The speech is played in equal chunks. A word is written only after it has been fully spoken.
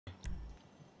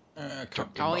I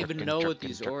don't even know what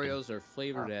these Oreos are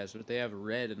flavored as, but they have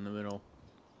red in the middle.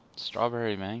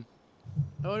 Strawberry, man.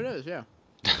 Oh, it is, yeah.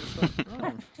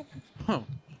 Oh.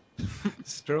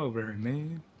 Strawberry,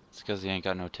 man. It's because he ain't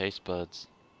got no taste buds.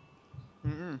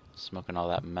 Smoking all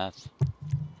that meth.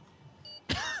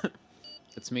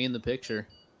 It's me in the picture.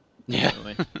 Yeah.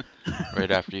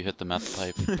 Right after you hit the meth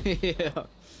pipe. Yeah.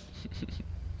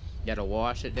 Gotta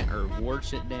wash it down, or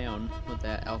wash it down with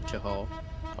that alcohol.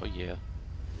 Oh yeah.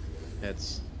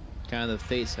 That's kind of the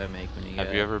face I make when you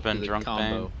Have you ever been drunk,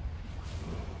 combo. Bang?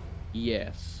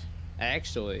 Yes.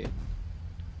 Actually,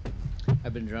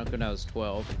 I've been drunk when I was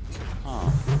 12.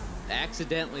 Oh.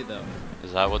 Accidentally, though.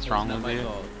 Is that what's wrong with my you?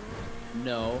 fault.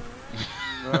 No.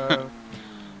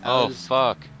 Oh,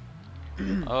 fuck.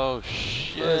 Oh,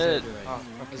 shit. I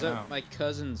was at my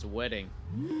cousin's wedding,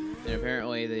 and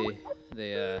apparently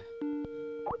I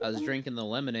was drinking the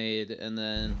lemonade, and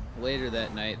then later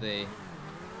that night they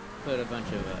put a bunch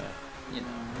of, you know,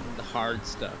 the hard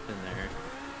stuff in there,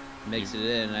 mix it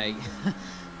in, and I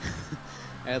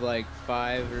had like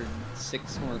 5 or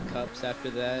 6 more cups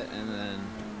after that, and then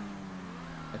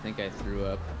I think I threw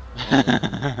up.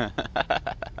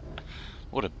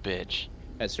 What a bitch.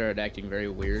 I started acting very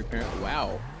weird, apparently.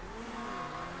 Wow.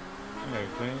 Hello,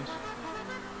 please.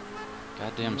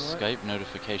 Goddamn Skype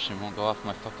notification won't go off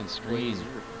my fucking screen.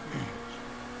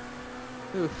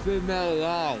 I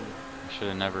should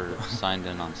have never signed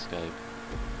in on Skype.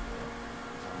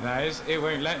 No, it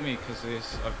won't let me because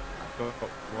I've got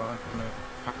one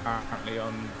apparently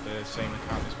on the same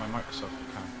account as my Microsoft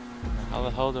account. How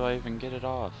the hell do I even get it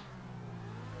off?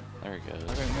 There it goes.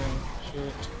 I don't know.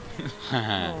 Shit.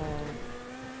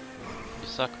 You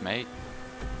suck, mate.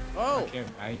 Oh! Okay,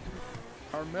 mate.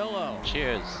 Carmelo!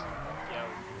 Cheers.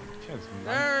 Cheers, mate.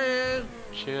 There he is!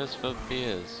 Cheers for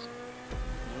beers.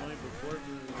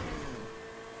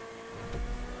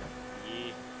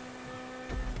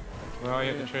 Where are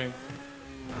you at the tree?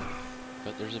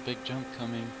 But there's a big jump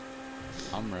coming.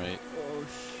 I'm right.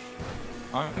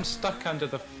 Oh, I'm stuck under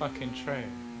the fucking tree.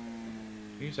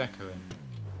 Who's echoing?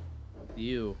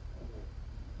 You.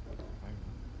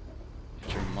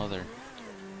 It's your mother.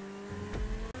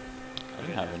 I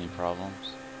didn't have any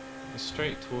problems. It's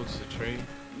straight towards the tree.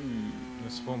 The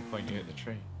spawn point you at the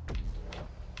tree.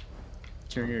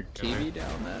 Turn your TV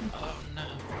down, then. Oh no.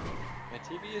 My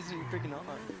TV isn't freaking on.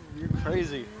 You're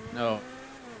crazy. No.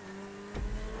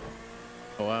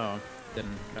 Oh wow. Then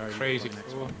Crazy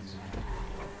cool.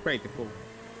 Crazy cool.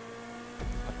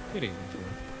 I pity you.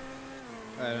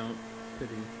 I don't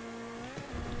pity.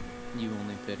 You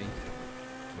only pity.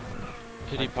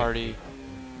 Pity party.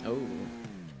 Oh.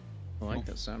 I like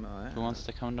the sound of that. Who wants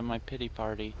to come to my pity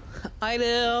party? I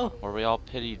do! Where we all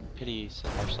pity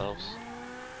ourselves.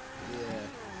 Yeah.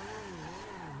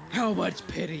 How much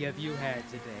pity have you had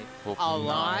today? We'll, A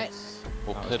lot?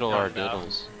 We'll piddle our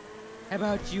diddles. How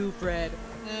about you, Fred?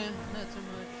 Not so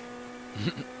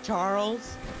much.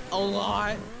 Charles? A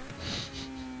lot.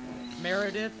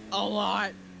 Meredith? A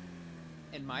lot.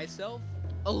 And myself?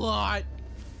 A lot.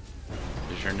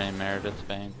 Is your name Meredith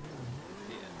Bane?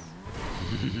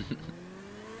 Yes.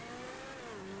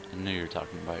 I knew you were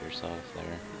talking about yourself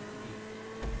there.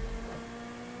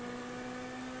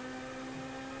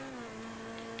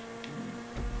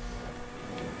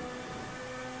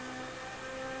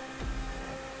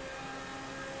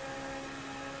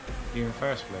 You in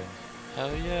first place?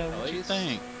 Hell yeah, what do you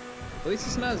think? At least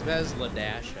it's not as bad as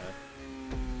Ladasha.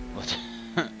 What?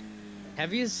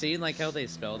 Have you seen like how they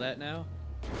spell that now?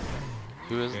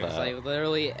 Who is It's It's that? like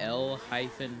literally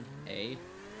L-A.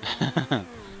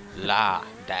 La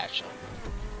Dasha.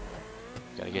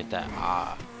 Gotta get that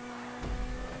ah.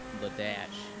 Ladash.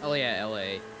 Oh yeah,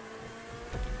 L.A.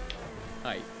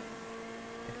 Hi.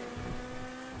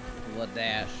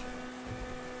 Ladash.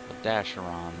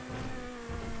 Dasharon.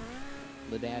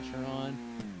 Ladasheron.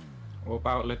 What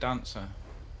about La Dancer?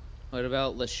 What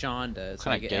about LaShonda? It's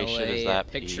What like kind of gay shit is L.A.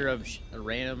 that, picture Pete? of a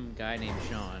random guy named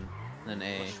Sean. Then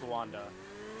A. Shwanda.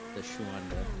 The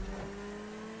Shwanda.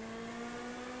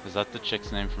 Is that the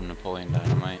chick's name from Napoleon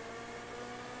Dynamite?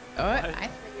 Oh, I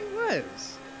think it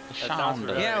was. The That sounds Shonda.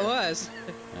 right. Yeah, it was.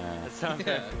 Yeah. That sounds Yeah.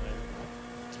 good.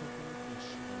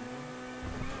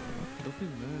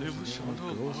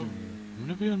 I'm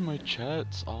gonna be on my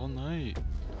chats all night.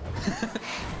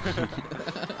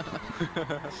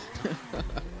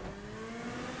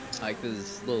 Like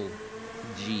this little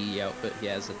G outfit he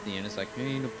has at the end. It's like,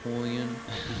 hey, Napoleon.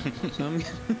 He's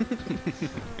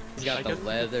got I the guess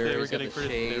leather, they were he's got the getting pretty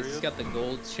shades, he's serious. got the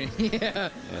gold chain. Yeah.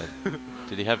 Yeah.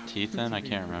 Did he have teeth in? I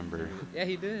can't remember. Yeah,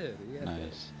 he did. He had,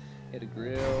 Nice. he had a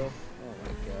grill. Oh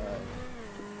my god.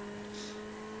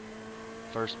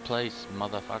 First place,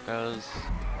 motherfuckers.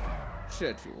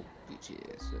 Shut your bitch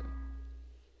ass up.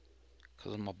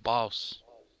 Cause I'm a boss.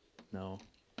 No,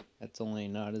 that's only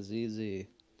not as easy.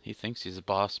 He thinks he's a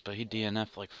boss, but he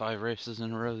DNF'd like 5 races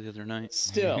in a row the other night.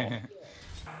 Still.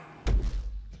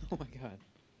 Oh my god.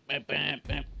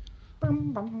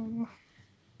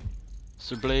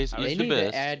 Sir Blaze, They he's the need to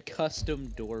best. add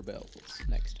custom doorbells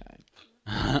next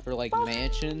time. For like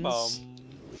mansions.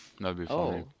 That'd be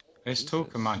Oh. funny. There's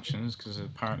talk of mansions because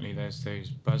apparently there's those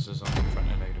buzzers on the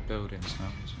front of a load of buildings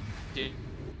now. So. Dude,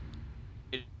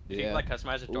 if you Yeah. could like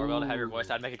customize the doorbell to have your Ooh. voice,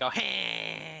 I'd make it go.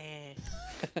 Hey.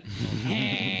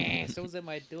 Someone's at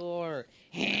my door.